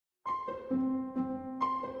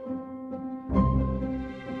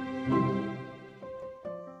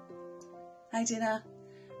Hi Dana.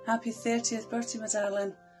 Happy 30th birthday, my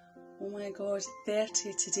darling. Oh my god,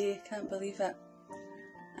 30 today. Can't believe it.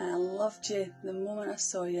 I loved you the moment I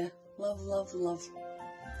saw you. Love, love, love.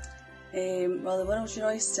 Well, the world's your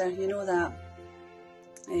oyster, you know that.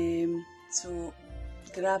 So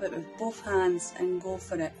grab it with both hands and go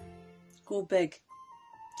for it. Go big.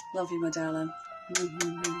 Love you, my darling.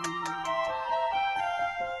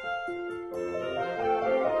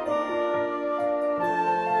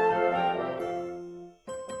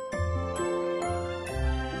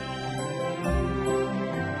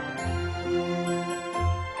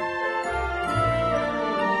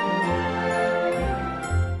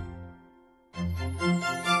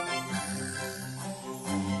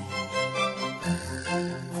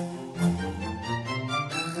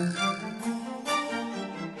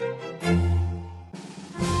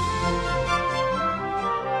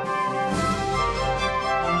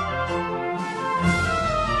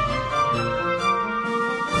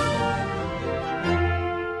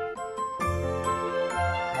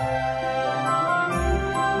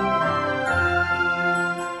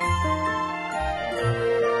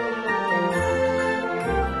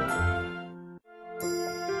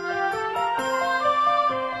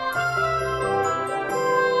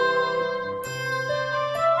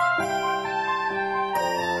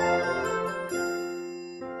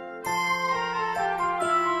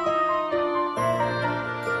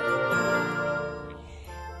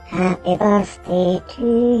 Happy birthday to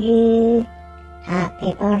you.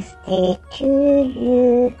 Happy birthday to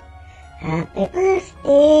you. Happy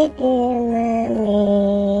birthday, dear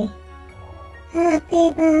mommy.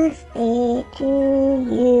 Happy birthday to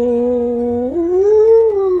you.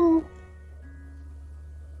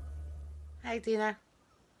 Hi Dana.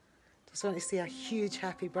 Just want to say a huge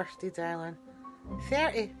happy birthday, darling.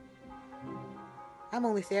 30. I'm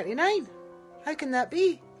only 39. How can that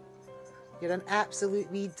be? You're an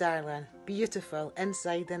absolute wee darling. Beautiful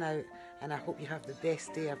inside and out. And I hope you have the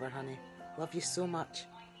best day ever, honey. Love you so much.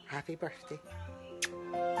 Happy birthday.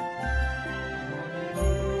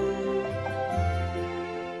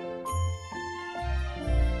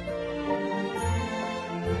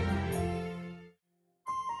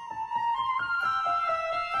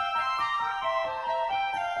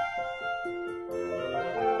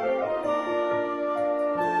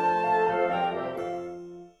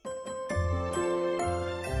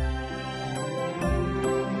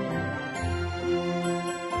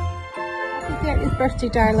 Happy 30th birthday,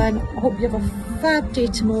 darling. I hope you have a fab day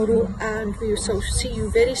tomorrow and we shall see you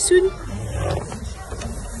very soon.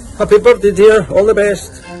 Happy birthday, dear. All the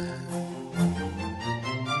best.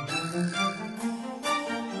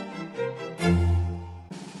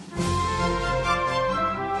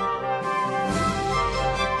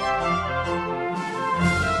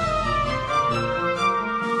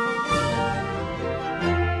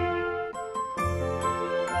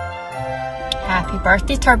 Happy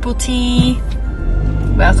birthday, Turbo T.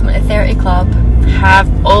 Welcome to the 30 Club.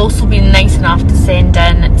 Have also been nice enough to send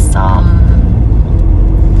in some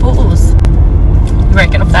photos. You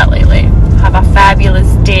weren't getting off that lately. Have a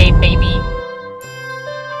fabulous day, baby.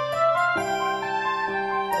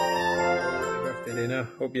 Happy birthday, Dana.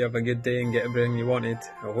 Hope you have a good day and get everything you wanted.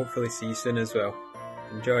 I'll hopefully see you soon as well.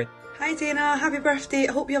 Enjoy. Hi Dana, happy birthday.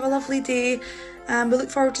 I hope you have a lovely day. We look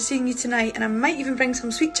forward to seeing you tonight and I might even bring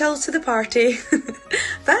some sweet chills to the party.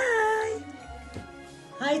 Bye!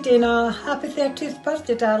 Hi Dana, happy 30th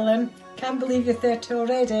birthday, darling. Can't believe you're 30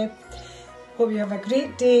 already. Hope you have a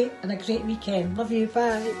great day and a great weekend. Love you,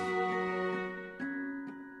 bye.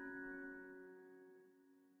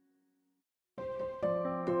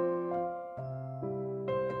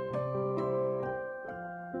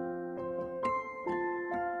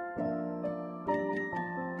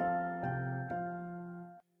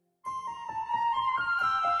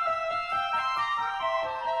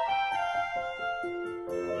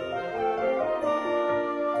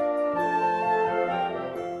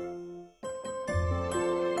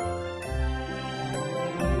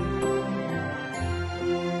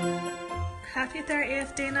 Happy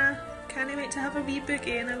 30th, Dana. Can't wait to have a wee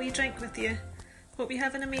boogie and a wee drink with you. Hope you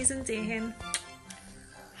have an amazing day, hen.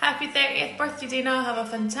 Happy 30th birthday, Dana. Have a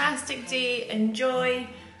fantastic day. Enjoy.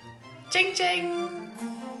 Ching ching.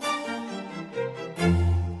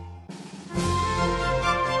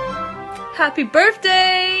 Happy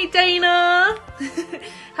birthday, Dana.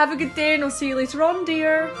 Have a good day and I'll see you later on,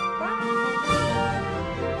 dear. Bye.